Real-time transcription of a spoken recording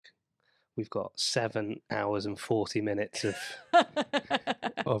we've got 7 hours and 40 minutes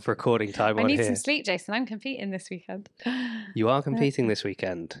of recording time I on need here. some sleep, Jason. I'm competing this weekend. You are competing this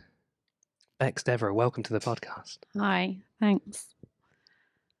weekend. Bex Devereux, welcome to the podcast. Hi, thanks.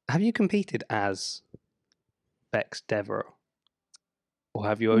 Have you competed as Bex Devereux? Or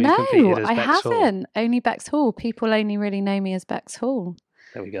have you only competed as I Bex Hall? haven't. Only Bex Hall. People only really know me as Bex Hall.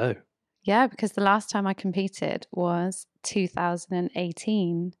 There we go. Yeah, because the last time I competed was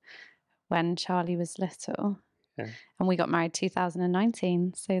 2018 when Charlie was little. Yeah. And we got married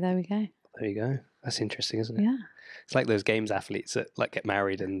 2019. So there we go. There you go. That's interesting, isn't it? Yeah. It's like those games athletes that like get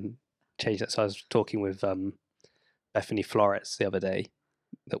married and change that. So I was talking with Bethany Flores the other day,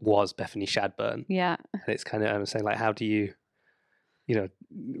 that was Bethany Shadburn. Yeah. And it's kind of, I was saying, like, how do you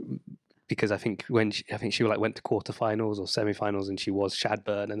because I think she like went to quarterfinals or semifinals and she was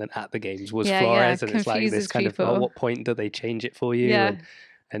Shadburn, and then at the games was Flores, and it's like this kind of, at what point do they change it for you? Yeah.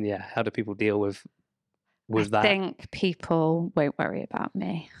 And yeah, how do people deal with that? I think people won't worry about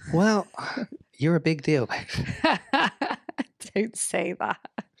me. Well, you're a big deal. Don't say that.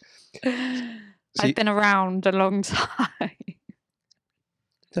 I've been around a long time.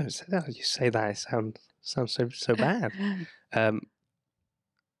 Don't say that. You say that, it sounds so bad.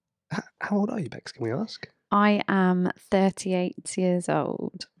 How old are you, Bex? Can we ask? I am 38 years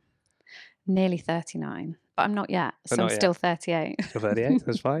old, nearly 39, but I'm not yet. So I'm still 38. Still 38.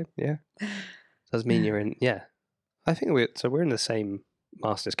 That's fine. Yeah, does mean you're in. Yeah, I think we're in the same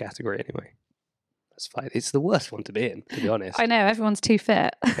masters category anyway. That's fine. It's the worst one to be in, to be honest. I know, everyone's too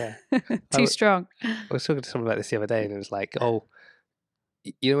fit. Yeah, too strong. I was talking to someone about this the other day, and it was like, oh,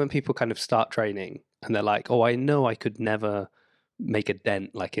 you know, when people kind of start training and they're like, oh, I know I could never make a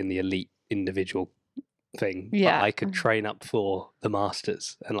dent like in the elite individual thing, yeah, but I could train up for the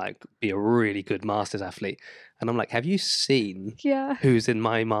masters and like be a really good masters athlete. And I'm like, have you seen who's in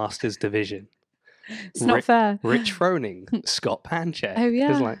my masters division? It's not fair. Rich Froning, Scott Panchek. Oh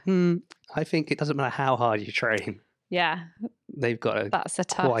yeah. It's like, I think it doesn't matter how hard you train. Yeah. They've got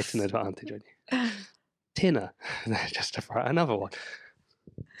quite an advantage on you. Tinner, just to throw another one.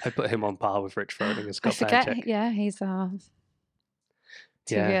 I put him on par with Rich Froning and Scott Panchek. Yeah, he's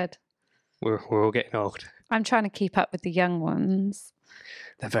too good. We're all getting old. I'm trying to keep up with the young ones.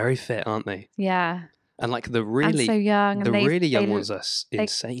 They're very fit, aren't they? Yeah. And like the really so young, the really young ones are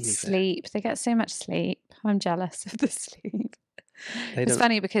insanely sleep. fit. They get so much sleep. I'm jealous of the sleep. It's don't...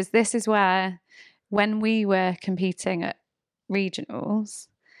 funny because this is where, when we were competing at regionals,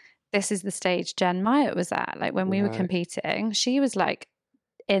 this is the stage Jen Myatt was at. Like when we were competing, she was like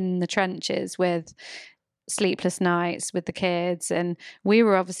in the trenches with sleepless nights with the kids, and we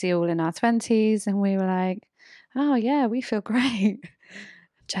were obviously all in our 20s, and we were like, oh yeah, we feel great.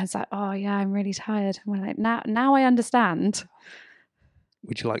 Jen's like, oh yeah, I'm really tired. And we're like, now I understand.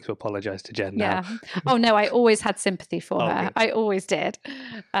 Would you like to apologize to Jen now? Yeah. Oh no, I always had sympathy for her. Good. I always did.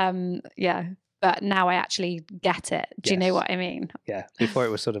 Yeah. But now I actually get it. Do you know what I mean? Yeah. Before it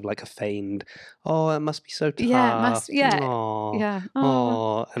was sort of like a feigned, oh, it must be so tough. Yeah, it must. Yeah. Aww, yeah.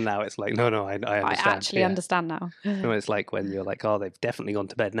 Oh. And now it's like, no, I understand. I actually understand now. No, it's like when you're like, oh, they've definitely gone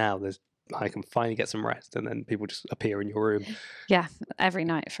to bed now. I can finally get some rest, and then people just appear in your room. Yeah, every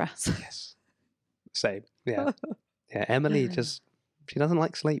night for us. Yes. Same. Yeah. Yeah. Emily she doesn't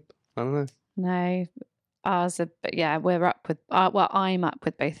like sleep. I don't know. No. Ours are, but yeah, we're up with, I'm up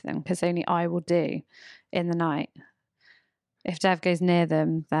with both of them because only I will do in the night. If Dev goes near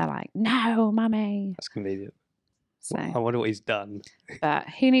them, they're like, no, mummy. That's convenient. So I wonder what he's done. But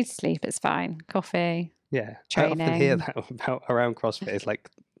who needs sleep? It's fine. Coffee. Yeah. Training. I often hear that about around CrossFit. It's like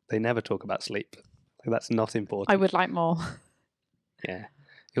they never talk about sleep. Like that's not important. I would like more. Yeah.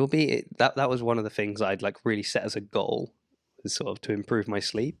 It'll be, that was one of the things I'd like really set as a goal, is sort of to improve my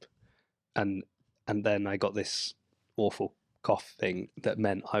sleep. And then I got this awful cough thing that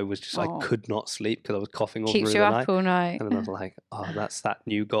meant I was just, I could not sleep because I was coughing all through the night. Keeps you up all night. And then I was like, oh, that's that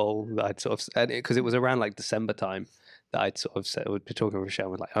new goal that I'd sort of, because it was around like December time that I'd sort of said, I would be talking with Rochelle,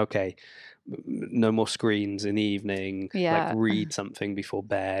 and was like, okay, no more screens in the evening, like read something before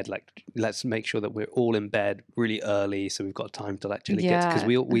bed, like let's make sure that we're all in bed really early so we've got time to actually get, because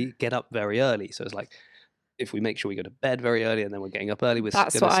we get up very early, so it's like, if we make sure we go to bed very early and then we're getting up early, we're going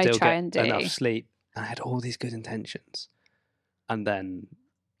to still get enough sleep. And I had all these good intentions. And then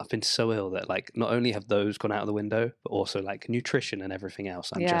I've been so ill that like not only have those gone out of the window, but also like nutrition and everything else.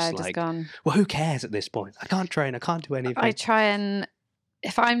 I'm just like, gone. Well, who cares at this point? I can't train. I can't do anything. I try and,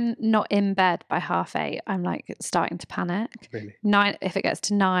 if I'm not in bed by 8:30, I'm like starting to panic. Really? 9, if it gets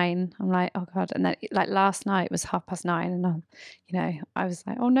to 9, I'm like, oh God. And then like last night it was 9:30 and I was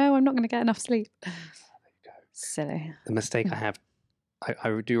like, oh no, I'm not going to get enough sleep. There you go. Silly. The mistake I have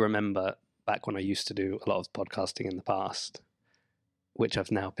I do remember back when I used to do a lot of podcasting in the past, which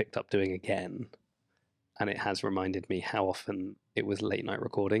I've now picked up doing again, and it has reminded me how often it was late night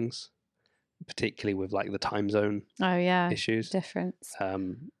recordings, particularly with like the time zone issues. Difference.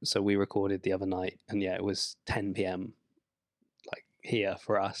 So we recorded the other night, and it was 10 p.m. like here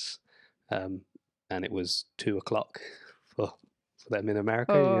for us, and it was 2 o'clock for them in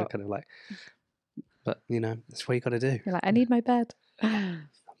America. Oh. You're kind of like, but that's what you got to do. You're like, I need my bed.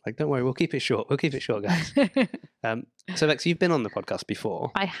 Like, don't worry, we'll keep it short. We'll keep it short, guys. So, Lex, you've been on the podcast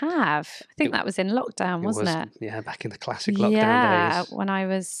before. I have. I think that was in lockdown, wasn't it? Yeah, back in the classic lockdown days. When I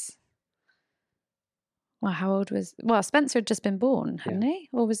was... Well, how old was... Well, Spencer had just been born, hadn't he?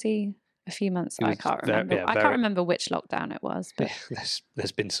 Or was he a few months? I can't remember. I can't remember which lockdown it was. But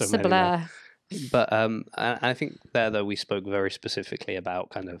there's been so many. Blur. But I think there, though, we spoke very specifically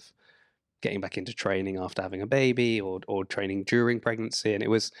about kind of getting back into training after having a baby or training during pregnancy, and it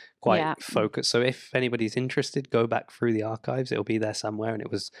was quite focused. So if anybody's interested, go back through the archives. It'll be there somewhere, and it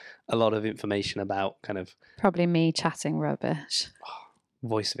was a lot of information about kind of... Probably me chatting rubbish.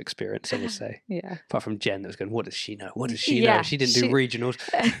 Voice of experience, I would say. Yeah. Apart from Jen that was going, what does she know? What does she know? She didn't do regionals.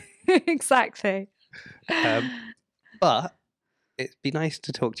 Exactly. But it'd be nice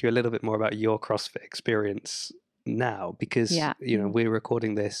to talk to you a little bit more about your CrossFit experience now, because we're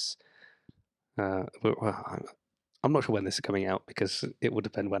recording this... I'm not sure when this is coming out, because it will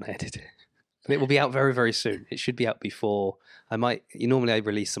depend when I edit it. But it will be out very, very soon. It should be out before. Normally I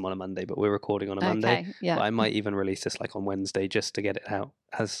release them on a Monday, but we're recording on a Monday. Yeah. But I might even release this like on Wednesday just to get it out.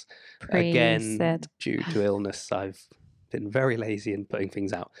 As again, due to illness, I've been very lazy in putting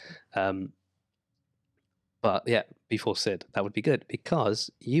things out. But yeah, before Sid, that would be good,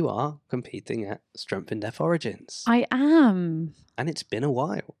 because you are competing at Strength in Depth Origins. I am. And it's been a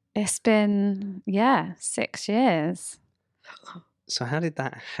while. It's been, 6 years. So how did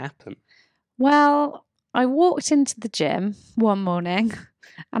that happen? Well, I walked into the gym one morning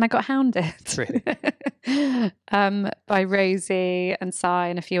and I got hounded. Really? By Rosie and Sai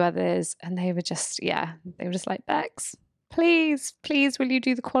and a few others. And they were just like, Bex, please, will you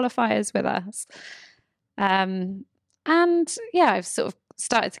do the qualifiers with us? I've sort of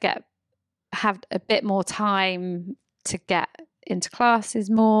started to have a bit more time to get into classes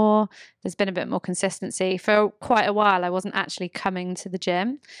more. There's been a bit more consistency. For quite a while, I wasn't actually coming to the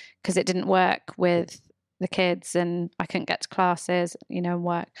gym because it didn't work with the kids and I couldn't get to classes, and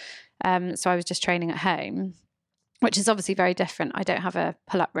work. So I was just training at home, which is obviously very different. I don't have a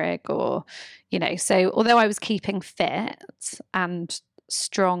pull-up rig or, so although I was keeping fit and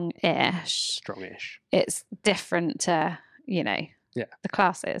strong-ish, it's different to, the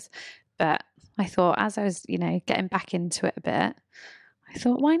classes. But I thought, as I was, getting back into it a bit, I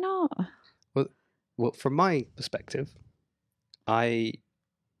thought, why not? Well, from my perspective,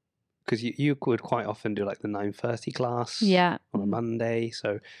 because you would quite often do like the 9:30 class on a Monday.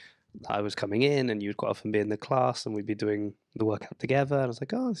 So I was coming in and you'd quite often be in the class and we'd be doing the workout together. And I was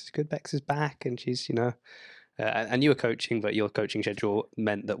like, oh, this is good. Bex is back and she's, and you were coaching, but your coaching schedule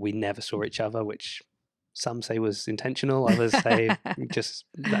meant that we never saw each other, which some say was intentional, others say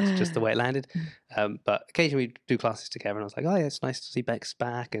that's just the way it landed. But occasionally we do classes together, and I was like, oh yeah, it's nice to see Bex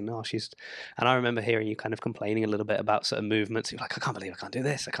back, and and I remember hearing you kind of complaining a little bit about certain movements. You're like, I can't believe I can't do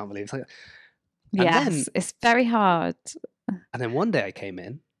this. I can't believe it's yes, it's very hard. And then one day I came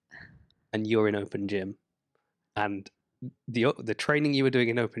in, and you're in open gym, and the training you were doing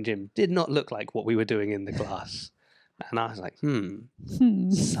in open gym did not look like what we were doing in the class. And I was like,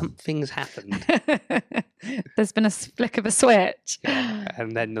 something's happened. There's been a flick of a switch. Yeah.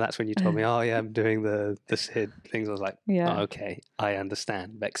 And then that's when you told me, oh, yeah, I'm doing the SID things. I was like, oh, okay, I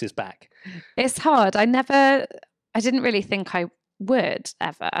understand. Bex is back. It's hard. I didn't really think I would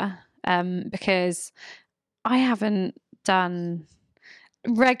ever, because I haven't done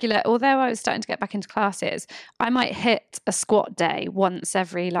regular, although I was starting to get back into classes, I might hit a squat day once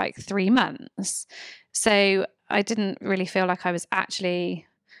every 3 months. So I didn't really feel like I was actually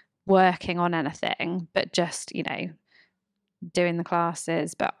working on anything, but just, doing the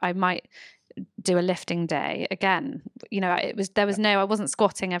classes. But I might do a lifting day again. I wasn't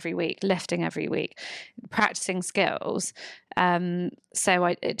squatting every week, lifting every week, practicing skills. So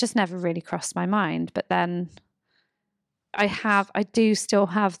it just never really crossed my mind. But then I do still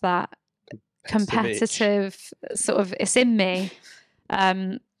have that competitive sort of, it's in me.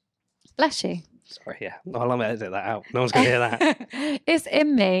 Bless you. Sorry, yeah. Well, I'm going to edit that out. No one's going to hear that. It's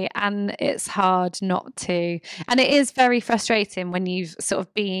in me and it's hard not to. And it is very frustrating when you've sort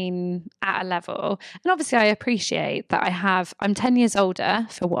of been at a level. And obviously I appreciate that I'm 10 years older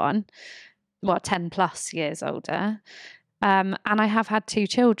for one. Well, 10 plus years older. And I have had 2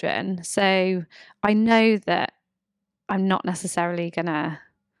 children. So I know that I'm not necessarily going to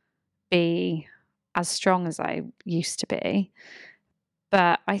be as strong as I used to be.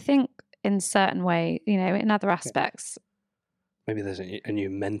 But I think in certain way, in other aspects, maybe there's a new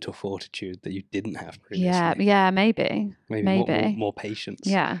mental fortitude that you didn't have previously. Yeah, maybe. More patience.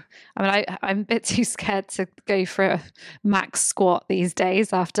 Yeah. I mean, I'm a bit too scared to go for a max squat these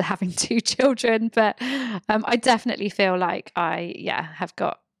days after having 2 children, but I definitely feel like I have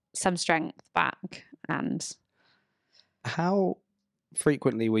got some strength back. And how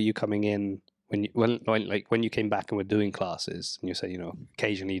frequently were you coming in when you came back and were doing classes, and you say,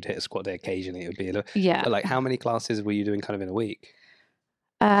 occasionally you'd hit a squat day, occasionally it would be a little, yeah. But like, how many classes were you doing kind of in a week?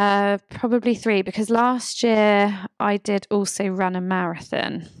 Probably 3, because last year I did also run a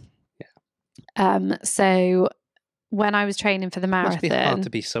marathon. Yeah. So when I was training for the marathon, it must be hard to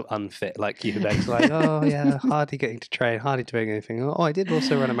be so unfit, like you. It's like, oh yeah, hardly getting to train, hardly doing anything. Oh, I did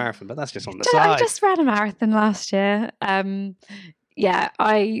also run a marathon, but that's just on the side. I just ran a marathon last year.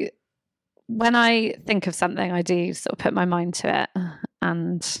 When I think of something, I do sort of put my mind to it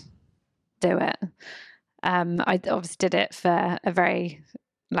and do it. I obviously did it for a very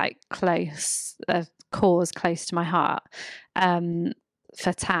close cause close to my heart,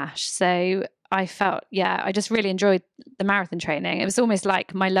 for Tash. So I felt, I just really enjoyed the marathon training. It was almost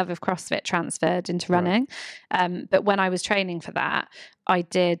like my love of CrossFit transferred into running. Right. But when I was training for that, I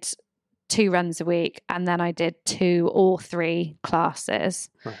did 2 runs a week, and then I did 2 or 3 classes.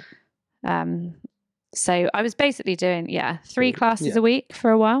 Right. So I was basically doing 3 classes a week for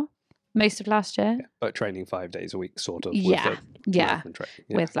a while, most of last year. Yeah, but training 5 days a week, sort of. With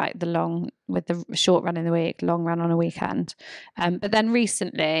the short run in the week, long run on a weekend. But then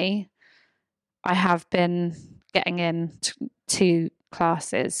recently, I have been getting in 2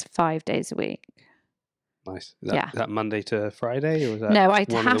 classes 5 days a week. Nice. Is that Monday to Friday, or is that no? I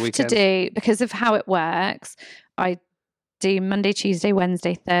have to do, because of how it works. I do Monday, Tuesday,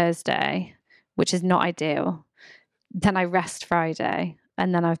 Wednesday, Thursday, which is not ideal. Then I rest Friday,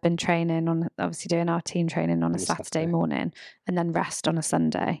 and then I've been training obviously doing our team training on a Saturday morning, and then rest on a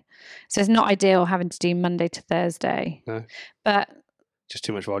Sunday. So it's not ideal having to do Monday to Thursday. No. But just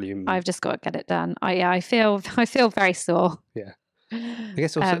too much volume. I've just got to get it done. I feel very sore. Yeah. I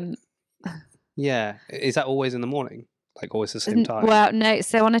guess also. Yeah. Is that always in the morning? Like always the same time? Well, no.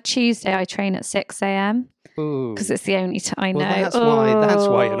 So on a Tuesday, I train at 6 a.m. because it's the only time I know. That's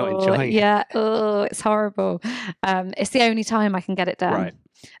why you're not enjoying it. Yeah. Oh, it's horrible. It's the only time I can get it done. Right.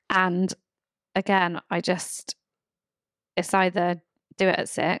 And again, it's either do it at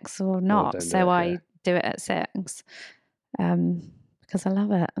 6 or not. I do it at 6 because I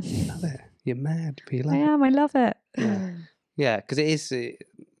love it. You love it. You're mad. But you love I am. I love it. Yeah, because it is.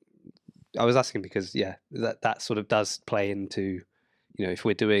 I was asking because that sort of does play into, if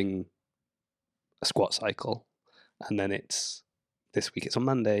we're doing a squat cycle, and then it's this week it's on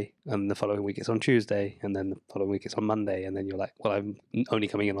Monday, and the following week it's on Tuesday, and then the following week it's on Monday, and then you're like, well, I'm only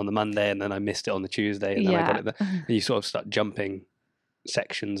coming in on the Monday, and then I missed it on the Tuesday, and then I got it there. And you sort of start jumping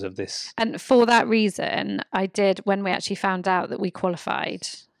sections of this. And for that reason, I did, when we actually found out that we qualified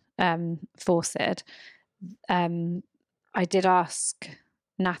for SID, I did ask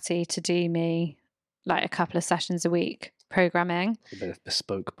Natty to do me a couple of sessions a week programming, a bit of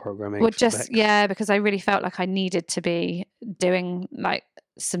bespoke programming. Well, because I really felt like I needed to be doing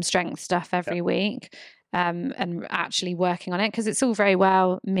some strength stuff every week, and actually working on it, because it's all very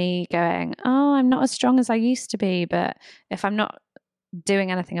well me going, oh, I'm not as strong as I used to be, but if I'm not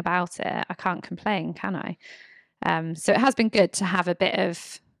doing anything about it, I can't complain, can I? So it has been good to have a bit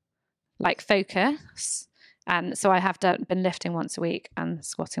of focus. And so I have been lifting once a week and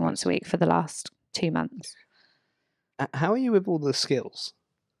squatting once a week for the last 2 months. How are you with all the skills?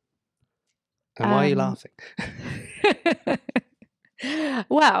 And why are you laughing?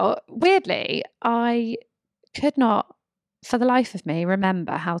 Well, weirdly, I could not, for the life of me,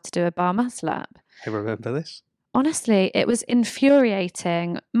 remember how to do a bar muscle up. I remember this. Honestly, it was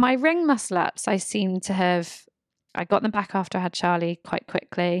infuriating. My ring muscle ups, I got them back after I had Charlie quite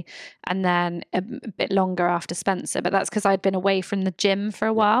quickly, and then a bit longer after Spencer, but that's because I'd been away from the gym for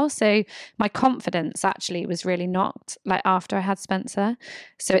a while. So my confidence actually was really knocked after I had Spencer.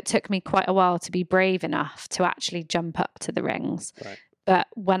 So it took me quite a while to be brave enough to actually jump up to the rings. Right. But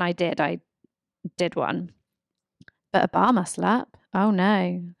when I did one. But a bar muscle up, oh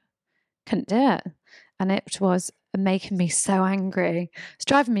no, couldn't do it. And it was making me so angry. It's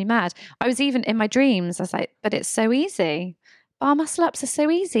driving me mad. I was even in my dreams, I was like, but it's so easy. Bar muscle ups are so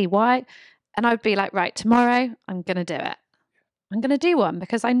easy. Why? And I would be like, right, tomorrow I'm going to do it. I'm going to do one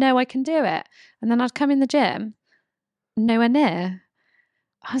because I know I can do it. And then I'd come in the gym nowhere near.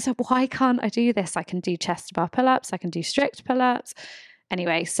 I was like, why can't I do this? I can do chest to bar pull-ups. I can do strict pull-ups.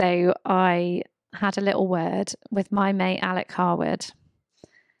 Anyway, so I had a little word with my mate, Alec Harwood.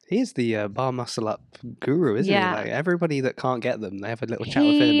 He's the bar muscle up guru, isn't he? Like everybody that can't get them, they have a little chat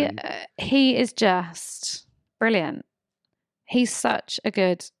with him. He is just brilliant. He's such a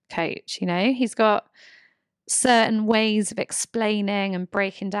good coach, you know. He's got certain ways of explaining and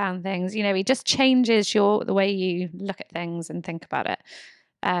breaking down things. You know, he just changes the way you look at things and think about it.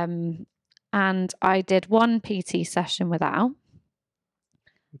 And I did one PT session with Al,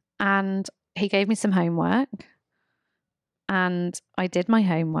 and he gave me some homework. And I did my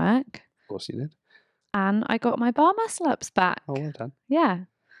homework. Of course you did. And I got my bar muscle ups back. Oh, well done. Yeah.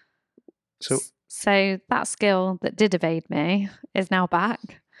 So that skill that did evade me is now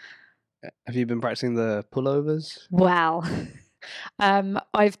back. Have you been practicing the pullovers? Well,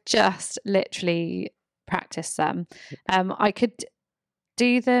 I've just literally practiced them. I could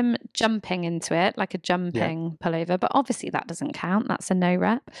do them jumping into it, like a jumping pullover, but obviously that doesn't count. That's a no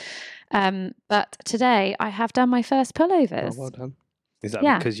rep. But today I have done my first pullovers. Oh, well done. Is that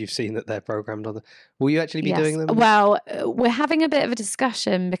because you've seen that they're programmed on the... Will you actually be doing them? Well, we're having a bit of a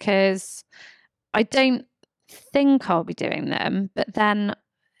discussion because I don't think I'll be doing them, but then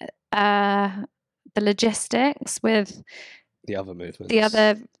the logistics with the other movements, the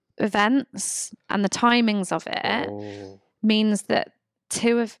other events and the timings of it means that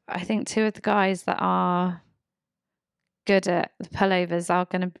two of the guys that are good at the pullovers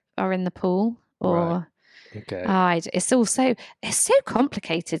are in the pool or okay. It's so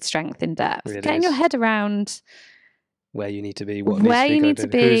complicated, strength in depth. Really getting your head around where you need to be, where you need to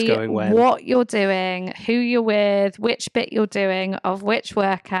be, who's going when, what you're doing, who you're with, which bit you're doing of which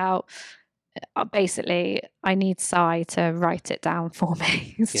workout. Basically, I need Sai to write it down for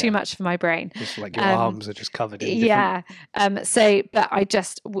me. It's too much for my brain. Just like your arms are just covered in different... So, but I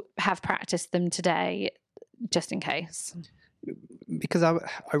just have practiced them today, just in case. Because I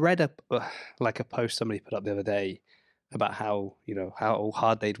read a post somebody put up the other day about how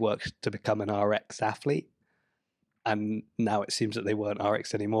hard they'd worked to become an RX athlete, and now it seems that they weren't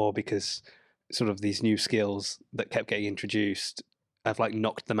RX anymore because sort of these new skills that kept getting introduced have like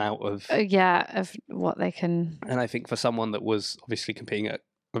knocked them out of of what they can. And I think for someone that was obviously competing at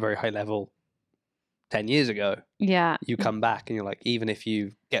a very high level 10 years ago, you come back and you're like, even if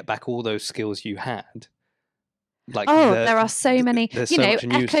you get back all those skills you had, like there are so many. Echo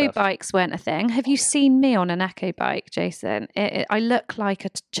stuff. Bikes weren't a thing. Have you seen me on an Echo bike, Jason? I look like a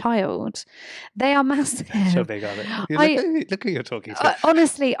child. They are massive. So big, are they? Look who you're talking to.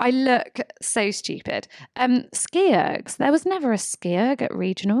 Honestly, I look so stupid. Ski ergs. There was never a ski erg at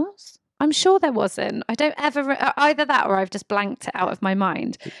regionals. I'm sure there wasn't. I don't ever either that or I've just blanked it out of my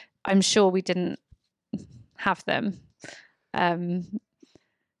mind. I'm sure we didn't have them.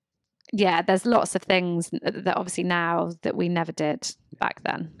 There's lots of things that obviously now that we never did back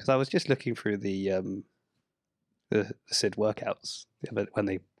then. Because I was just looking through the SID workouts when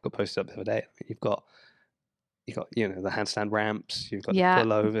they got posted up the other day. I mean, you've got the handstand ramps, you've got the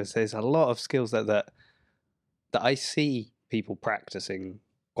pullovers. There's a lot of skills that I see people practicing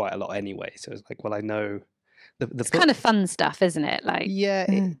quite a lot anyway. So it's like, well, I know it's kind of fun stuff, isn't it? Like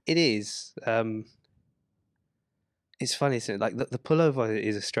it is. It's funny, isn't it? Like the pullover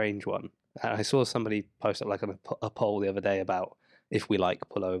is a strange one. I saw somebody post up like on a poll the other day about if we like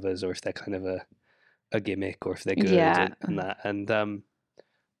pullovers or if they're kind of a gimmick or if they're good and that. And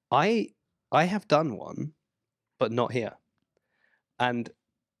I have done one, but not here. And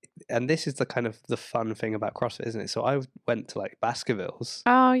this is the kind of the fun thing about CrossFit, isn't it? So I went to like Baskervilles.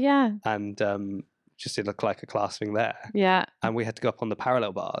 Oh yeah. And just did like a class thing there. Yeah. And we had to go up on the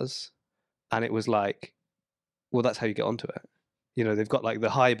parallel bars, and it was like, well, that's how you get onto it. They've got like the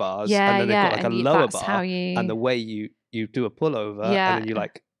high bars, and then they've got like a lower bar, and the way you do a pullover, and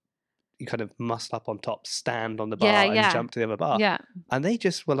then you kind of muscle up on top, stand on the bar, and jump to the other bar. Yeah. And they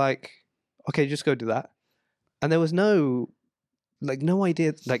just were like, okay, just go do that. And there was no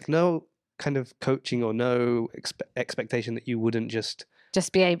idea, like no kind of coaching or no expectation that you wouldn't just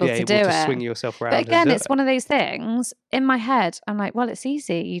be able to do it, swing yourself around. But again, it's one of those things in my head. I'm like, well, it's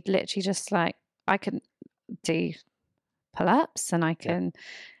easy. You'd literally just like, I can do pull-ups and I can,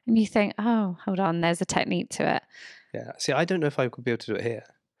 and you think, oh, hold on, there's a technique to it. Yeah. See, I don't know if I could be able to do it here.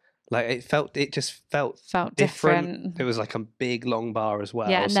 Like it just felt different. It was like a big long bar as well.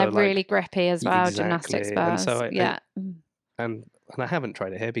 Yeah, and they're really grippy as well. Exactly. Gymnastics bars. And so and I haven't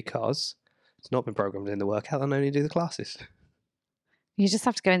tried it here because it's not been programmed in the workout and I only do the classes. You just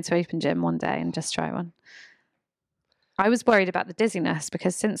have to go into Open Gym one day and just try one. I was worried about the dizziness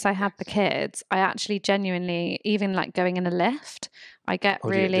because since I had the kids, I actually genuinely, even like going in a lift, I get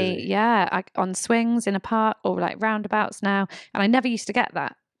really, on swings in a park or like roundabouts now. And I never used to get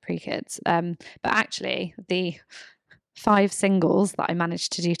that pre-kids. But actually the 5 singles that I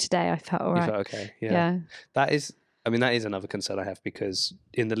managed to do today, I felt all right. You felt okay. Yeah. That is another concern I have, because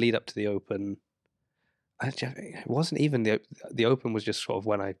in the lead up to the Open, it wasn't even the Open was just sort of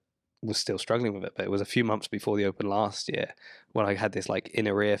when I was still struggling with it, but it was a few months before the Open last year when I had this like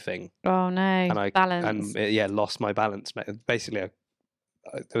inner ear thing. Oh no! And balance. Lost my balance. Basically, there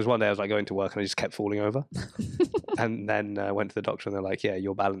was one day I was like going to work and I just kept falling over, and then went to the doctor and they're like, "Yeah,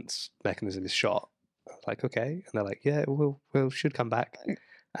 your balance mechanism is shot." I was like, "Okay," and they're like, "Yeah, we'll should come back."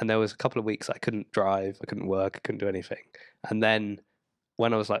 And there was a couple of weeks I couldn't drive, I couldn't work, I couldn't do anything, and then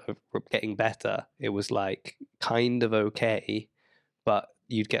when I was like getting better, it was like kind of okay, but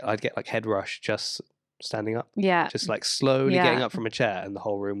I'd get like head rush just standing up. Yeah. Just like slowly getting up from a chair and the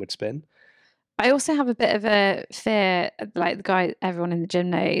whole room would spin. I also have a bit of a fear, like the guy everyone in the gym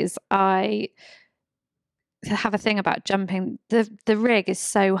knows, I have a thing about jumping. The rig is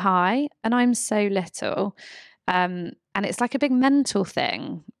so high and I'm so little. And it's like a big mental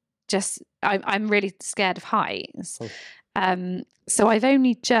thing. Just I'm really scared of heights. So I've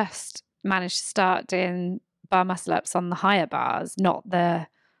only just managed to start doing bar muscle ups on the higher bars, not the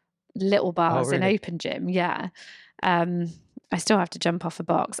little bars in open gym. Yeah. I still have to jump off a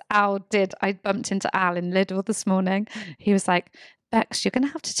box. I bumped into Al in Lidl this morning. He was like, "Bex, you're going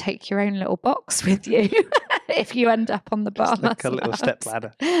to have to take your own little box with you if you end up on the bar muscle like a little step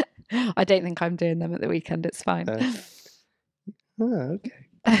ladder." I don't think I'm doing them at the weekend. It's fine. Okay.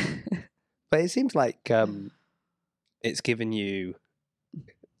 But it seems like it's given you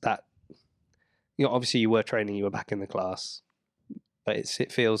that, obviously you were training, you were back in the class, but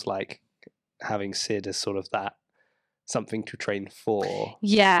it feels like having Sid as sort of that something to train for.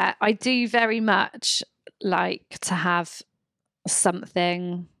 Yeah, I do very much like to have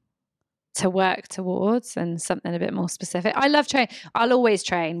something to work towards and something a bit more specific. I love training. I'll always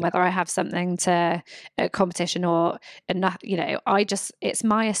train, whether I have something to a competition or enough. It's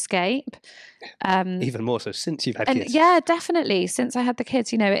my escape. Even more so since you've had kids. Yeah, definitely. Since I had the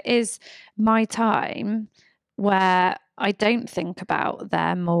kids, it is my time where I don't think about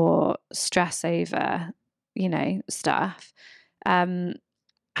them or stress over, stuff. And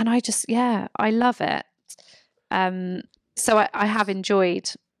I just, I love it. So I have enjoyed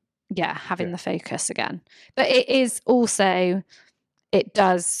having the focus again, but it is also, it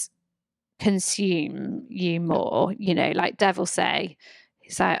does consume you more, like Dev will say,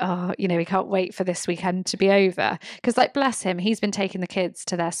 he's like, "Oh, we can't wait for this weekend to be over." Because like, bless him, he's been taking the kids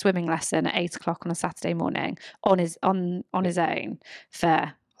to their swimming lesson at 8:00 on a Saturday morning on his own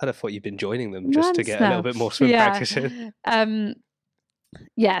for, I'd have thought you'd been joining them just to get a little bit more swim practice in.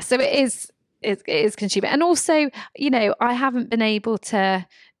 So it is consuming. And also, I haven't been able to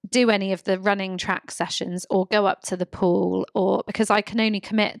do any of the running track sessions or go up to the pool, or because I can only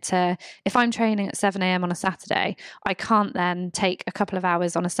commit to, if I'm training at 7 a.m. on a Saturday, I can't then take a couple of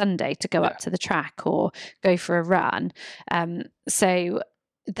hours on a Sunday to go up to the track or go for a run. So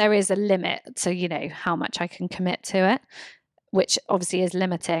there is a limit to, how much I can commit to it, which obviously is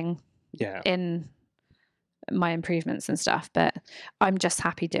limiting in my improvements and stuff, but I'm just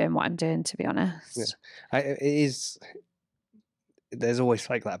happy doing what I'm doing, to be honest. It is. There's always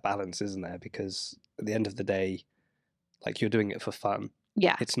like that balance, isn't there? Because at the end of the day, like, you're doing it for fun.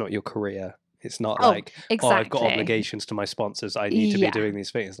 Yeah. It's not your career. It's not exactly. I've got obligations to my sponsors, I need to be doing these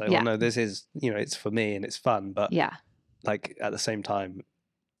things. Like, well, no, this is, it's for me and it's fun. But like, at the same time,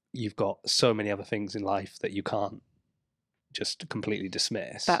 you've got so many other things in life that you can't just completely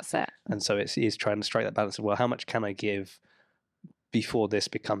dismiss. That's it. And so it is trying to strike that balance of, well, how much can I give before this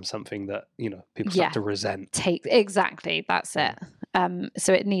becomes something that, people start to resent. Exactly. That's it.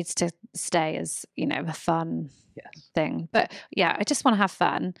 So it needs to stay as, a fun thing. But I just want to have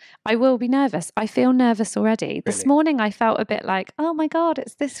fun. I will be nervous. I feel nervous already. Really? This morning I felt a bit like, oh my God,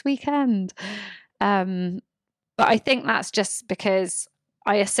 it's this weekend. But I think that's just because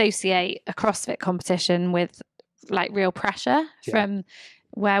I associate a CrossFit competition with like real pressure from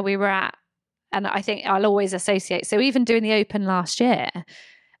where we were at. And I think I'll always associate. So even doing the Open last year,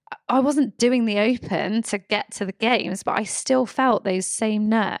 I wasn't doing the Open to get to the games, but I still felt those same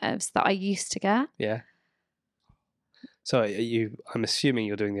nerves that I used to get. Yeah. So I'm assuming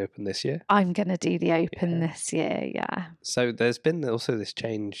you're doing the Open this year? I'm going to do the Open this year, yeah. So there's been also this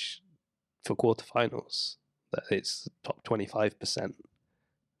change for quarterfinals, that it's top 25%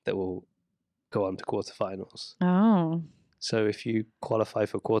 that will go on to quarterfinals. Oh. So if you qualify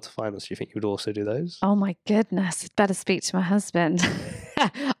for quarterfinals, do you think you would also do those? Oh my goodness. I'd better speak to my husband.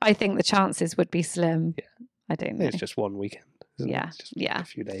 I think the chances would be slim. Yeah. I don't know. It's just one weekend. Yeah. It's just a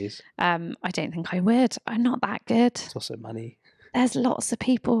few days. I don't think I would. I'm not that good. It's also money. There's lots of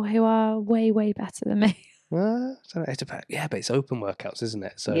people who are way, way better than me. Well, but it's open workouts, isn't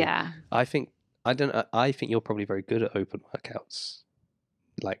it? So yeah. I think you're probably very good at open workouts.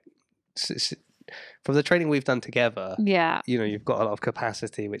 Like from the training we've done together, you've got a lot of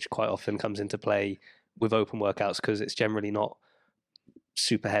capacity, which quite often comes into play with open workouts because it's generally not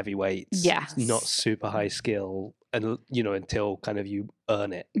super heavy weights, not super high skill, and until kind of you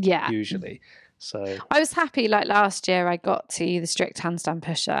earn it. Yeah, usually. So I was happy. Like last year, I got to the strict handstand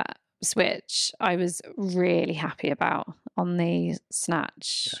push-ups, which I was really happy about on the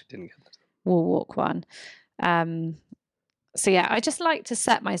snatch. I didn't get that. Wall walk one. So yeah, I just like to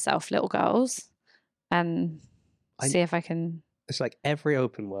set myself little goals and see if I can. It's like every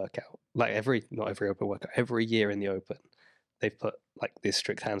open workout, not every open workout, every year in the open, they've put like these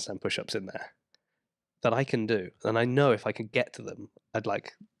strict handstand push-ups in there that I can do, and I know if I could get to them, that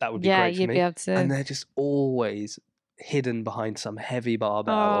would be great for me. Be able to. And they're just always hidden behind some heavy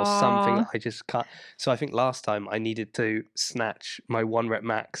barbell or something that I just can't. So I think last time I needed to snatch my 1 rep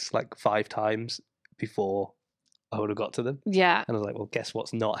max like 5 times before I would have got to them. Yeah. And I was like, well, guess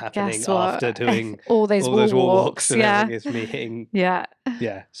what's not happening after doing all those wall walks. And everything is me hitting. Yeah.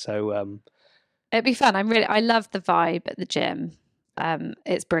 Yeah. So it'd be fun. I love the vibe at the gym.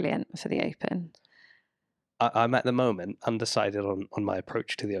 It's brilliant for the open. I'm at the moment undecided on my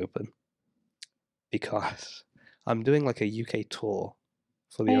approach to the open because I'm doing like a UK tour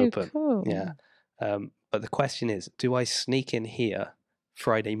for the open. Cool. Yeah. But the question is, do I sneak in here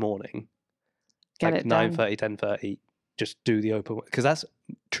Friday morning, get like it done. 9:30, 10:30, just do the open? Because that's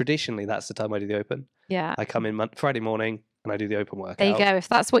the time I do the open. Yeah. I come in Friday morning and I do the open workout. There you go. If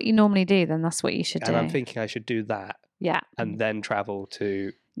that's what you normally do, then that's what you should do. And I'm thinking I should do that. Yeah. And then travel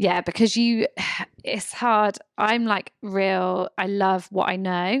to. Yeah, because it's hard. I'm like I love what I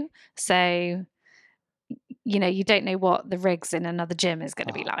know. So, you don't know what the rigs in another gym is going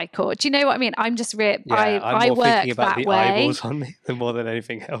to be like, or do you know what I mean? I'm just I'm more work thinking about that the way. eyeballs on me than more than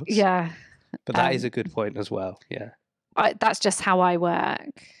anything else. Yeah. But that is a good point as well. Yeah. That's just how I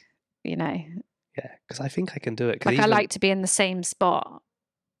work, Yeah, because I think I can do it. Like I like to be in the same spot.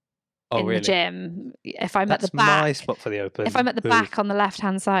 Really? The gym. If I'm That's at the back, my spot for the open. If I'm at the back on the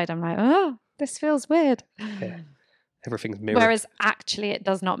left-hand side, I'm like, oh, this feels weird. Yeah. Everything's mirrored. Whereas actually it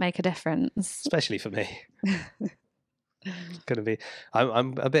does not make a difference. Especially for me. It's going to be,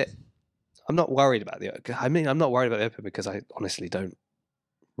 I'm not worried about the open. I mean, I'm not worried about the open because I honestly don't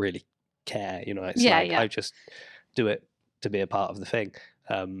really care. It's I just do it to be a part of the thing.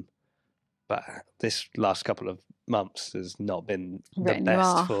 But this last couple of months has not been the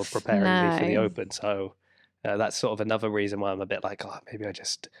best for preparing me for the open. So that's sort of another reason why I'm a bit like, maybe I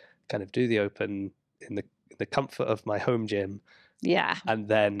just kind of do the open in the comfort of my home gym. Yeah. And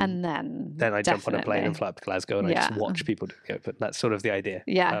then I jump on a plane and fly up to Glasgow and I just watch people do the open. That's sort of the idea.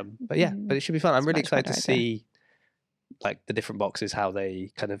 Yeah. But it should be fun. I'm really excited to see like the different boxes, how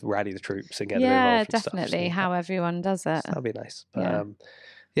they kind of rally the troops and get them involved. Yeah, definitely. How everyone does it. That'll be nice. But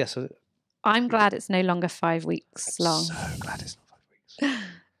so I'm glad it's no longer 5 weeks long. So glad it's not 5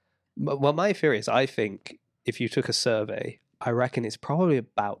 weeks. Well, my theory is I think if you took a survey, I reckon it's probably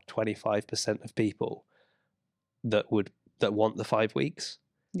about 25% of people that want the 5 weeks.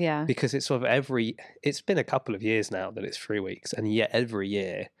 Yeah. Because it's sort of it's been a couple of years now that it's 3 weeks. And yet every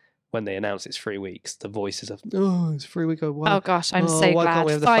year when they announce it's 3 weeks, the voices of, it's 3 weeks. Oh gosh, I'm so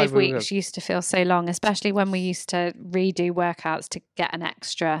glad. 5 weeks used to feel so long, especially when we used to redo workouts to get an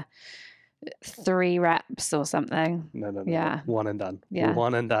extra 3 reps or something. No. Yeah. One and done. Yeah.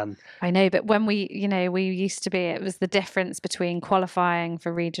 One and done. I know, but when we used to be, it was the difference between qualifying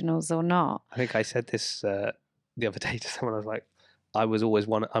for regionals or not. I think I said this the other day to someone. I was like,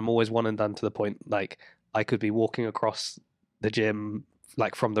 I'm always one and done to the point, like I could be walking across the gym,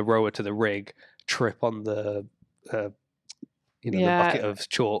 like from the rower to the rig, trip on the the bucket of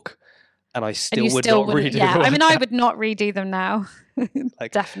chalk, and I still would not redo them. Yeah, I mean, I would not redo them now.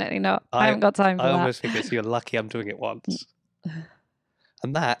 Like, definitely not. I haven't got time for that. I almost think you're lucky I'm doing it once.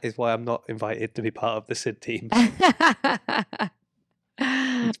 And that is why I'm not invited to be part of the SID team.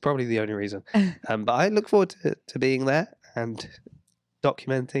 It's probably the only reason. But I look forward to being there and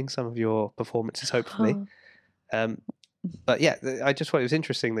documenting some of your performances, hopefully. But yeah, I just thought it was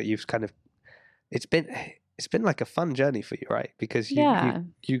interesting that you've kind of, it's been like a fun journey for you, right? Because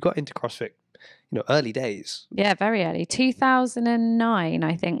you got into CrossFit early days. Yeah, very early. 2009,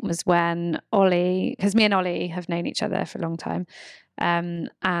 I think, was when Ollie, because me and Ollie have known each other for a long time, and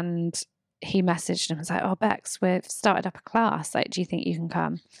he messaged and was like, "Oh, Bex, we've started up a class. Like, do you think you can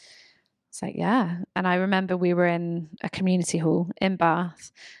come?" It's like, yeah. And I remember we were in a community hall in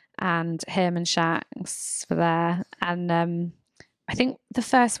Bath, and him and Shax were there. And I think the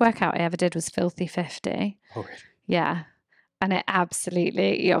first workout I ever did was Filthy 50. Oh, really? Yeah. And it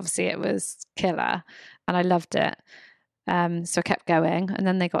absolutely, obviously, it was killer. And I loved it. So I kept going. And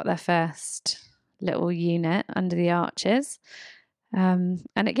then they got their first little unit under the arches. And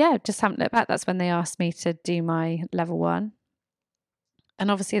just haven't looked back. That's when they asked me to do my level 1. And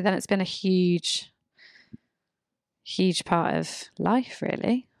obviously then it's been a huge part of life,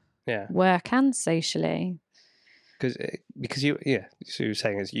 really. Yeah. Work and socially. Because you, so you were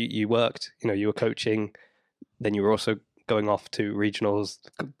saying is you worked, you were coaching, then you were also going off to regionals,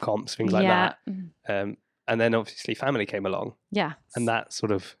 comps, things like that. And then obviously family came along. Yeah. And that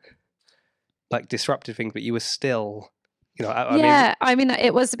sort of like disrupted things, but you were still, I mean,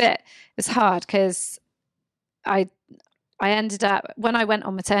 it was hard because I ended up, when I went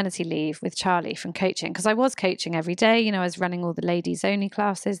on maternity leave with Charlie from coaching, because I was coaching every day, I was running all the ladies only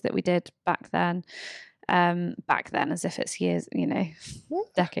classes that we did back then, as if it's years,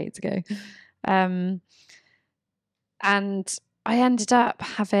 decades ago. And I ended up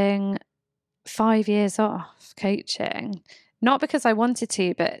having 5 years off coaching, not because I wanted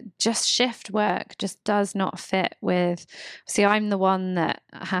to, but just shift work just does not fit with, see, I'm the one that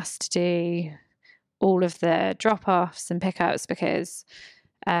has to do all of the drop-offs and pickups because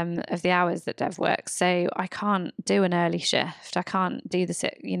of the hours that Dev works. So I can't do an early shift. I can't do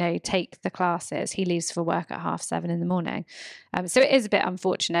take the classes. He leaves for work at 7:30 in the morning. So it is a bit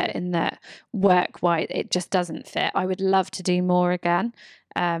unfortunate in that work-wise, it just doesn't fit. I would love to do more again.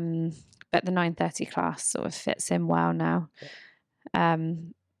 But the 9:30 class sort of fits in well now.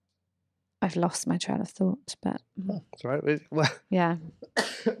 I've lost my train of thought, but that's right. Well, yeah.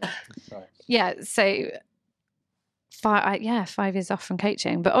 Sorry. Yeah, so 5 years off from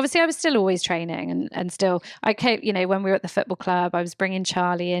coaching, but obviously I was still always training and still I came, when we were at the football club, I was bringing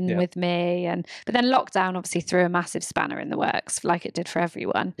Charlie in with me, but then lockdown obviously threw a massive spanner in the works, like it did for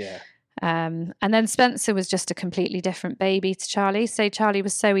everyone. Yeah. And then Spencer was just a completely different baby to Charlie. So Charlie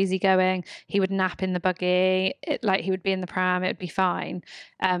was so easygoing. He would nap in the buggy, he would be in the pram, it would be fine.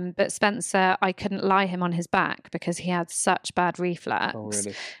 But Spencer, I couldn't lie him on his back because he had such bad reflux. Oh,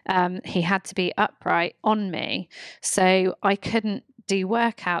 really? He had to be upright on me. So I couldn't do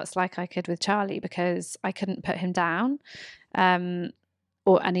workouts like I could with Charlie because I couldn't put him down. And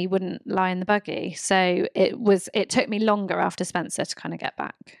he wouldn't lie in the buggy. So it took me longer after Spencer to kind of get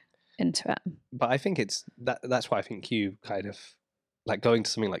back into it. But I think that's why I think you kind of like going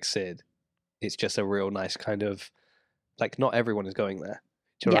to something like Sid, it's just a real nice kind of like not everyone is going there.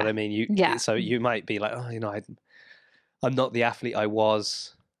 Do you know what I mean? So you might be like, I'm not the athlete I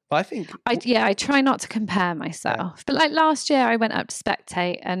was. But I think I try not to compare myself. Yeah. But like last year I went up to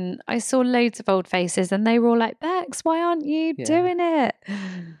spectate and I saw loads of old faces and they were all like, Bex, why aren't you doing it?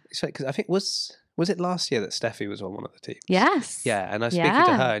 So because I think was it last year that Steffi was on one of the teams? Yes. Yeah, and I was speaking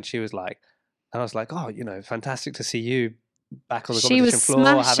to her and she was like, and I was like, oh, fantastic to see you back on the competition floor. She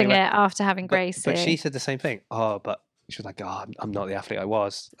was smashing it after having Gracie. But she said the same thing. Oh, but she was like, oh, I'm not the athlete I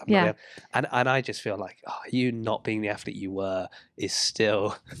was. And I just feel like, you not being the athlete you were is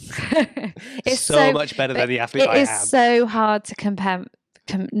still it's so much better than the athlete I am. It is so hard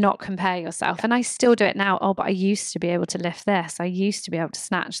to not compare yourself. And I still do it now. Oh, but I used to be able to lift this. I used to be able to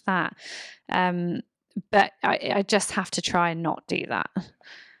snatch that. But I just have to try and not do that.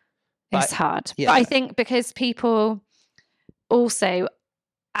 It's hard. Yeah. But I think because people also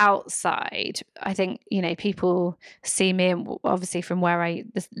outside, I think, people see me obviously from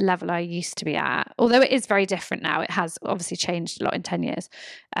the level I used to be at, although it is very different now. It has obviously changed a lot in 10 years.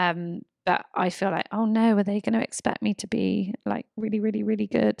 But I feel like, oh no, are they going to expect me to be like really, really, really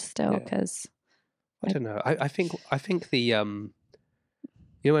good still? Because I don't know. I think the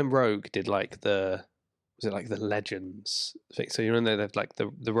when Rogue did like the Legends thing. So they had like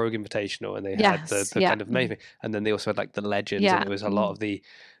the Rogue Invitational and they had the kind of amazing, and then they also had like the Legends, and it was a lot of the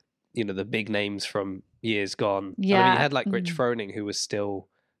the big names from years gone. Yeah. And I mean, you had like Rich Froning, who was still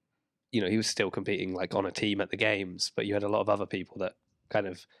he was still competing like on a team at the games, but you had a lot of other people that kind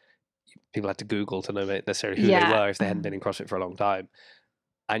of people had to Google to know necessarily who they were if they hadn't been in CrossFit for a long time.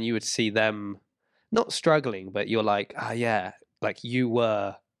 And you would see them not struggling, but you're like, like you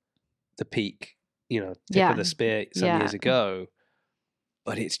were the peak, tip of the spear some years ago.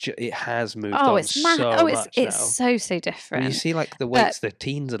 but it has moved on so much it's now. so different. When you see like the weights the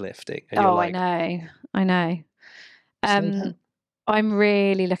teens are lifting, and you're like, I know. I'm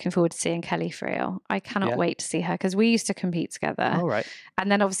really looking forward to seeing Kelly Friel. I cannot wait to see her, because we used to compete together. Oh, right.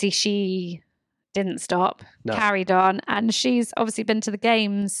 And then obviously she didn't stop, carried on, and she's obviously been to the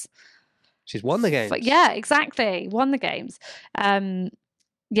games. She's won the games. Yeah, exactly. Won the games.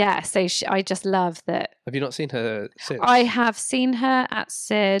 Yeah, so I just love that. Have you not seen her since? I have seen her at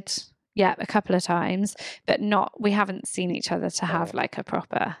Sid, a couple of times, but we haven't seen each other to have like a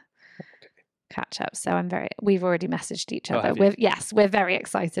proper catch up. So we've already messaged each other. We're very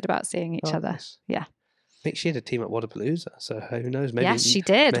excited about seeing each other. Nice. Yeah. I think she had a team at Wodapalooza, so who knows? Maybe, yes, she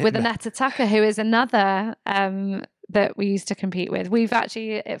did, with Annetta Tucker, who is another that we used to compete with.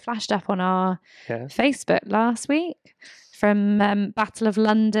 It flashed up on our Facebook last week. From Battle of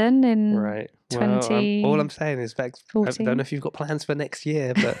London in 20. All I'm saying is, Bex, I don't know if you've got plans for next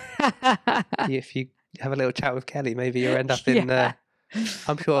year, but if you have a little chat with Kelly, maybe you'll end up in.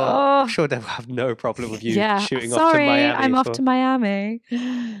 I'm sure they'll have no problem with you shooting off to Miami. I'm off to Miami.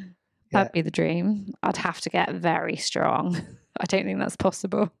 That'd be the dream. I'd have to get very strong. I don't think that's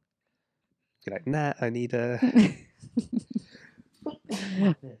possible. You're like, nah, I need I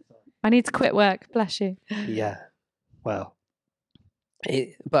need to quit work. Bless you. Yeah. Well,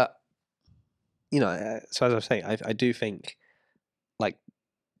 but, so as I was saying, I do think, like,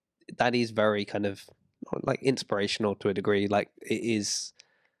 that is very kind of, like, inspirational to a degree. Like, it is,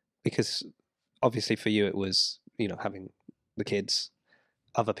 because obviously for you it was, having the kids.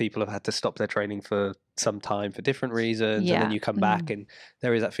 Other people have had to stop their training for some time for different reasons, and then you come back and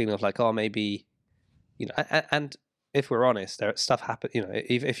there is that feeling of like, oh, maybe, and if we're honest, there stuff happen.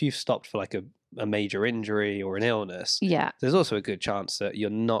 If you've stopped for like a major injury or an illness, there's also a good chance that you're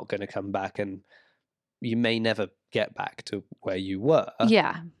not going to come back, and you may never get back to where you were.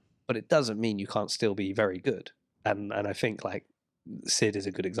 Yeah, but it doesn't mean you can't still be very good. And I think like Sid is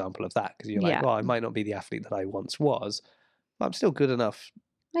a good example of that, because you're like, well, I might not be the athlete that I once was, but I'm still good enough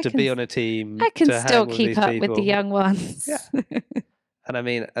to be on a team. I can still keep up with the young ones. Yeah, and I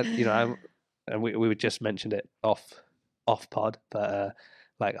mean, and we just mentioned it off pod, but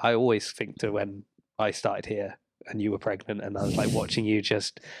like I always think to when I started here and you were pregnant, and I was like watching you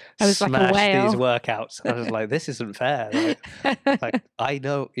just smash these workouts. I was like, this isn't fair. Like I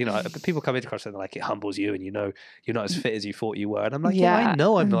know, people come into CrossFit and like it humbles you, and you're not as fit as you thought you were. And I'm like, I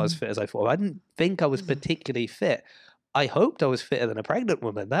know I'm not as fit as I thought. I didn't think I was particularly fit. I hoped I was fitter than a pregnant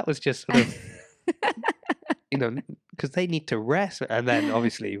woman. That was just sort of, because they need to rest. And then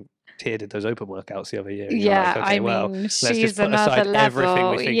obviously Tia did those open workouts the other year. Yeah, like, okay, she's another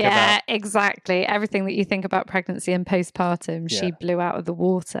level. Exactly. Everything that you think about pregnancy and postpartum, she blew out of the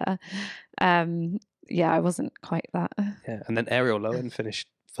water. I wasn't quite that. Yeah, and then Ariel Lowen finished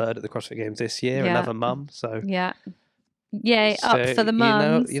third at the CrossFit Games this year. Another mum. So yay, up for the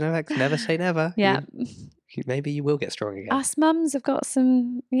mums. Like, never say never. Yeah. Maybe you will get strong again. Us mums have got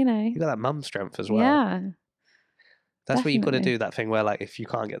some, You've got that mum strength as well. Yeah. That's where you've got to do that thing where, like, if you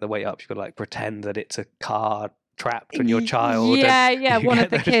can't get the weight up, you've got to, like, pretend that it's a car trapped on your child. Yeah, one of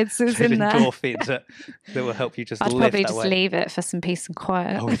the kids is in there. Endorphins that will help you just I'd probably just leave it for some peace and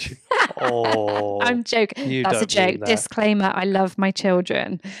quiet. Oh, would you? Oh, I'm joking. That's a joke. Disclaimer, I love my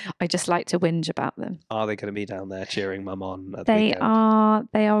children. I just like to whinge about them. Are they going to be down there cheering mum on at the weekend?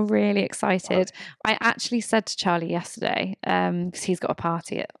 They are really excited. Right. I actually said to Charlie yesterday, because he's got a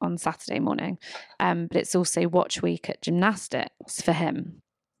party on Saturday morning, but it's also watch week at gymnastics for him.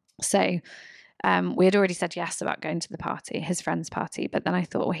 So we had already said yes about going to the party, his friend's party, but then I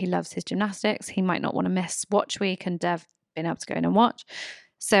thought, well, he loves his gymnastics. He might not want to miss watch week and Dev being able to go in and watch.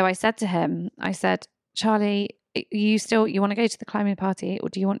 So I said to him, Charlie, you want to go to the climbing party, or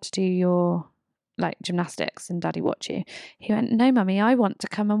do you want to do your like gymnastics and Daddy watch you? He went, no, Mummy, I want to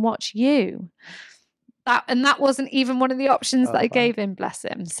come and watch you. That wasn't even one of the options that I gave him, bless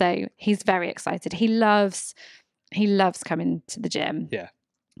him. So he's very excited. He loves coming to the gym. Yeah.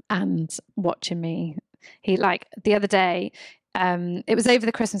 And watching me. He, like, the other day, it was over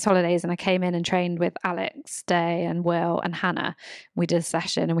the Christmas holidays, and I came in and trained with Alex Day and Will and Hannah. We did a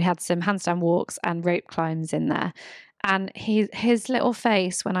session and we had some handstand walks and rope climbs in there. And his little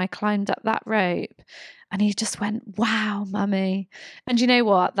face when I climbed up that rope, and he just went, wow, Mummy. And you know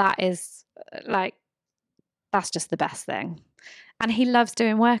what? That is like, that's just the best thing. And he loves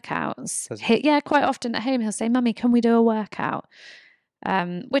doing workouts. Quite often at home he'll say, Mummy, can we do a workout?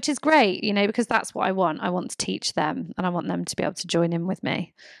 Which is great, because that's what I want. I want to teach them, and I want them to be able to join in with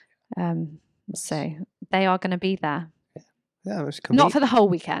me. So they are going to be there. Yeah, not for the whole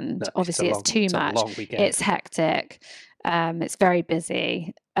weekend. No, obviously, it's too much. A long weekend. It's hectic. It's very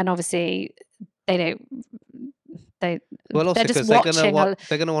busy, and obviously they don't. Well, also because they're going to want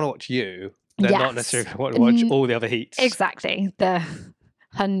to watch you. They're not necessarily want to watch all the other heats. Exactly. The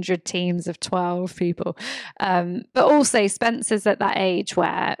 100 teams of 12 people. But also Spencer's at that age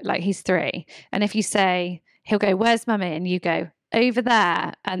where like he's 3. And if you say, he'll go, "Where's mummy?" And you go, "Over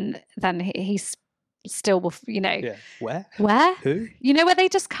there." And then he's still will, where who, where they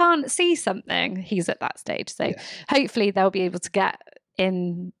just can't see something. He's at that stage. So hopefully they'll be able to get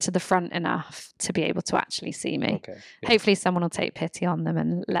in to the front enough to be able to actually see me. Okay. Hopefully someone will take pity on them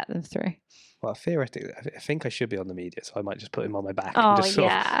and let them through. Well, theoretically, I think I should be on the media, so I might just put him on my back. Oh, and just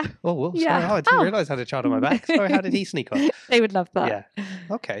well, sorry. I didn't realise I had a child on my back. Sorry, how did he sneak on? They would love that. Yeah.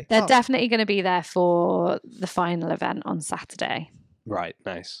 Okay. They're definitely going to be there for the final event on Saturday. Right.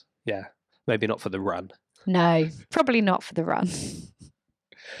 Nice. Yeah. Maybe not for the run. No, probably not for the run.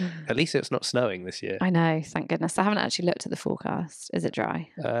 At least it's not snowing this year. I know, thank goodness. I haven't actually looked at the forecast. Is it dry?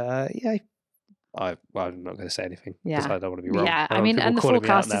 Yeah. I'm not going to say anything because I don't want to be wrong. Yeah, I mean, and the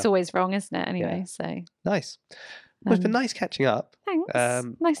forecast is always wrong, isn't it? Anyway, so nice. Well, it's been nice catching up.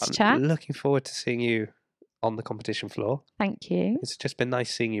 Thanks. Nice to chat. I'm looking forward to seeing you on the competition floor. Thank you. It's just been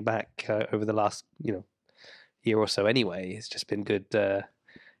nice seeing you back over the last year or so. Anyway, it's just been good.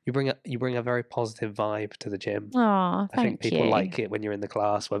 You bring a very positive vibe to the gym. Oh, thank you. I think people like it when you're in the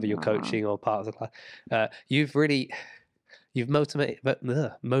class, whether you're coaching or part of the class. You've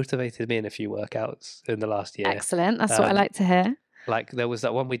motivated me in a few workouts in the last year. Excellent. That's what I like to hear. Like there was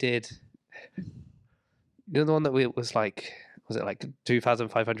that one we did. The one that was it like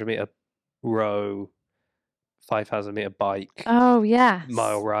 2,500 meter row, 5,000 meter bike. Oh yes.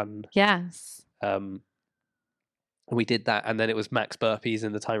 Mile run. Yes. We did that, and then it was max burpees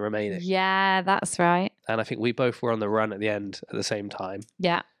in the time remaining. Yeah, that's right. And I think we both were on the run at the end at the same time.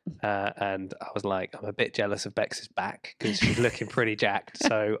 Yeah. And I was like, I'm a bit jealous of Bex's back because she's looking pretty jacked.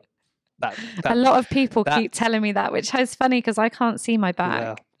 So that a lot of people keep telling me that, which is funny because I can't see my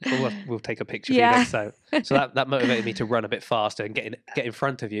back. Yeah, we'll take a picture of you next time. So that motivated me to run a bit faster and get in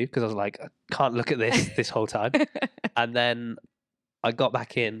front of you because I was like, I can't look at this whole time. And then I got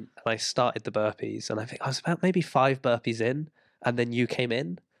back in and I started the burpees, and I think I was about maybe 5 burpees in, and then you came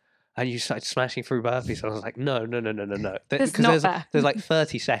in and you started smashing through burpees. And I was like, no. Because there's like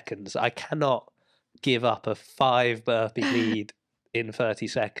 30 seconds. I cannot give up a 5 burpee lead in 30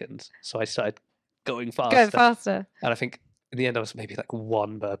 seconds. So I started going faster. And I think in the end, I was maybe like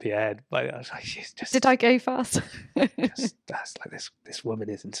 1 burpee ahead. But I was like, did I go fast? That's like this woman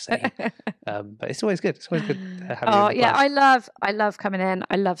is insane. But it's always good. It's always good having you. I love coming in.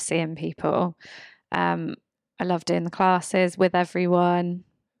 I love seeing people. I love doing the classes with everyone.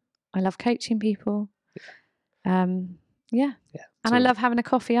 I love coaching people. And I love having a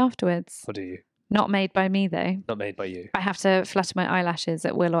coffee afterwards. What do you? Not made by me, though. Not made by you. I have to flutter my eyelashes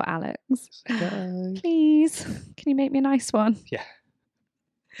at Will or Alex. Please, can you make me a nice one? Yeah.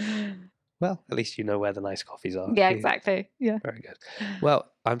 Well, at least you know where the nice coffees are. Yeah, exactly. Yeah. Very good. Well,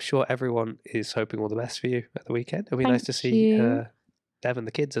 I'm sure everyone is hoping all the best for you at the weekend. It'll be nice to see Dev and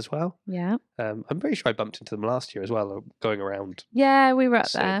the kids as well. Yeah. I'm pretty sure I bumped into them last year as well, going around. Yeah, we were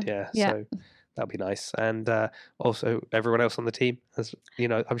up there. Yeah. So that'll be nice. And also everyone else on the team,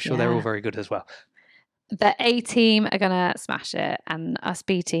 I'm sure they're all very good as well. The A team are going to smash it, and us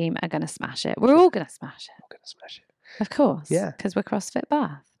B team are going to smash it. We're all going to smash it. We're going to smash it. Of course. Yeah. Because we're CrossFit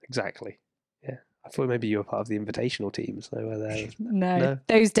Bath. Exactly. Yeah. I thought maybe you were part of the invitational teams. No,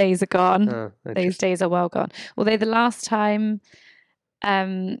 those days are gone. Oh, those days are well gone. Although the last time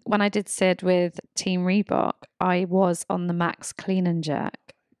when I did SID with Team Reebok, I was on the Max Clean and Jerk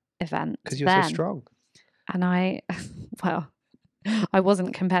event. Because you're so strong. And I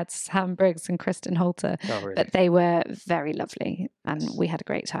wasn't compared to Sam Briggs and Kristen Holter, really? But they were very lovely and we had a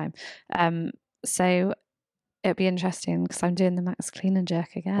great time. So it'll be interesting because I'm doing the Max Clean and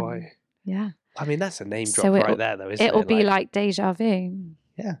Jerk again. Why? Yeah. I mean, that's a name drop right there, though, isn't it? It'll be like deja vu.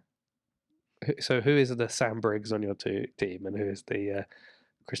 Yeah. So who is the Sam Briggs on your team and who is the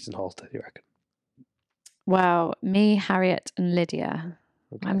Kristen Holter, do you reckon? Well, me, Harriet and Lydia.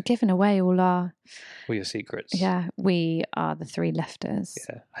 Okay. I'm giving away all your secrets. Yeah, we are the 3 lifters.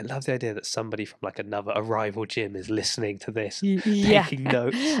 Yeah, I love the idea that somebody from like a rival gym is listening to this, taking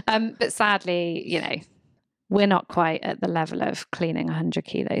notes. But sadly, we're not quite at the level of cleaning 100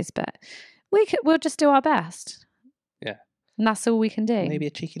 kilos, but we'll just do our best. Yeah, and that's all we can do. Maybe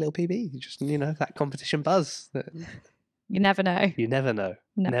a cheeky little PB, just that competition buzz. You never know. You never know.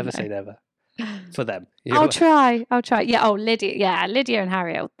 Never say never. For them. I'll try. Yeah. Oh, Lydia. Yeah, Lydia and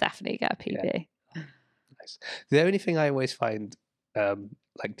Harry will definitely get a PB. Yeah. Nice. The only thing I always find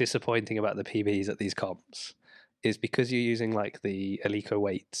disappointing about the PBs at these comps is because you're using like the Eleiko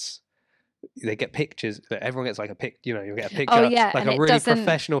weights. They get pictures. Everyone gets like a pic. You know, you'll get a picture, like a really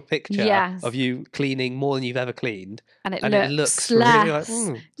professional picture of you cleaning more than you've ever cleaned, and it looks really like,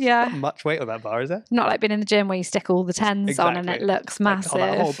 not much weight on that bar, is there? Not like being in the gym where you stick all the tens on and it looks massive.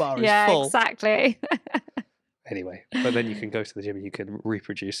 Like, that whole bar is full. Exactly. Anyway, but then you can go to the gym and you can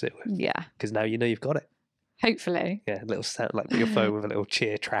reproduce it. Because now you know you've got it. Hopefully. Yeah, a little set, like your phone with a little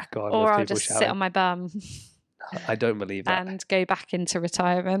cheer track on. Or I'll just sit on my bum. I don't believe that. And go back into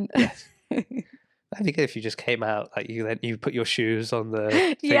retirement. Yes. That'd be good if you just came out, like you put your shoes on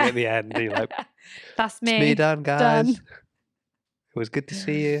the thing at the end and you're like, that's me. It's me done, guys. Done. It was good to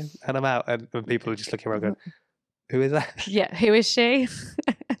see you. And I'm out. And people are just looking around going, who is that? Yeah, who is she?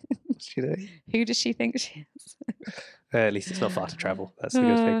 What's she doing? Who does she think she is? At least it's not far to travel. That's the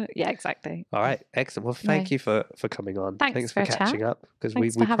good thing. Yeah, exactly. All right, excellent. Well, thank you for coming on. Thanks for catching up, because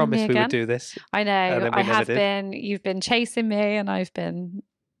we promised we would do this. I know. I have been. You've been chasing me, and I've been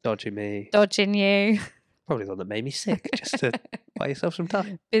dodging you. Probably the one that made me sick. Just to buy yourself some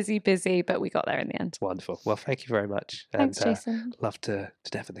time. Busy, but we got there in the end. Wonderful. Well, thank you very much. Thanks, Jason. Love to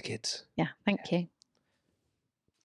deafen the kids. Yeah, thank you.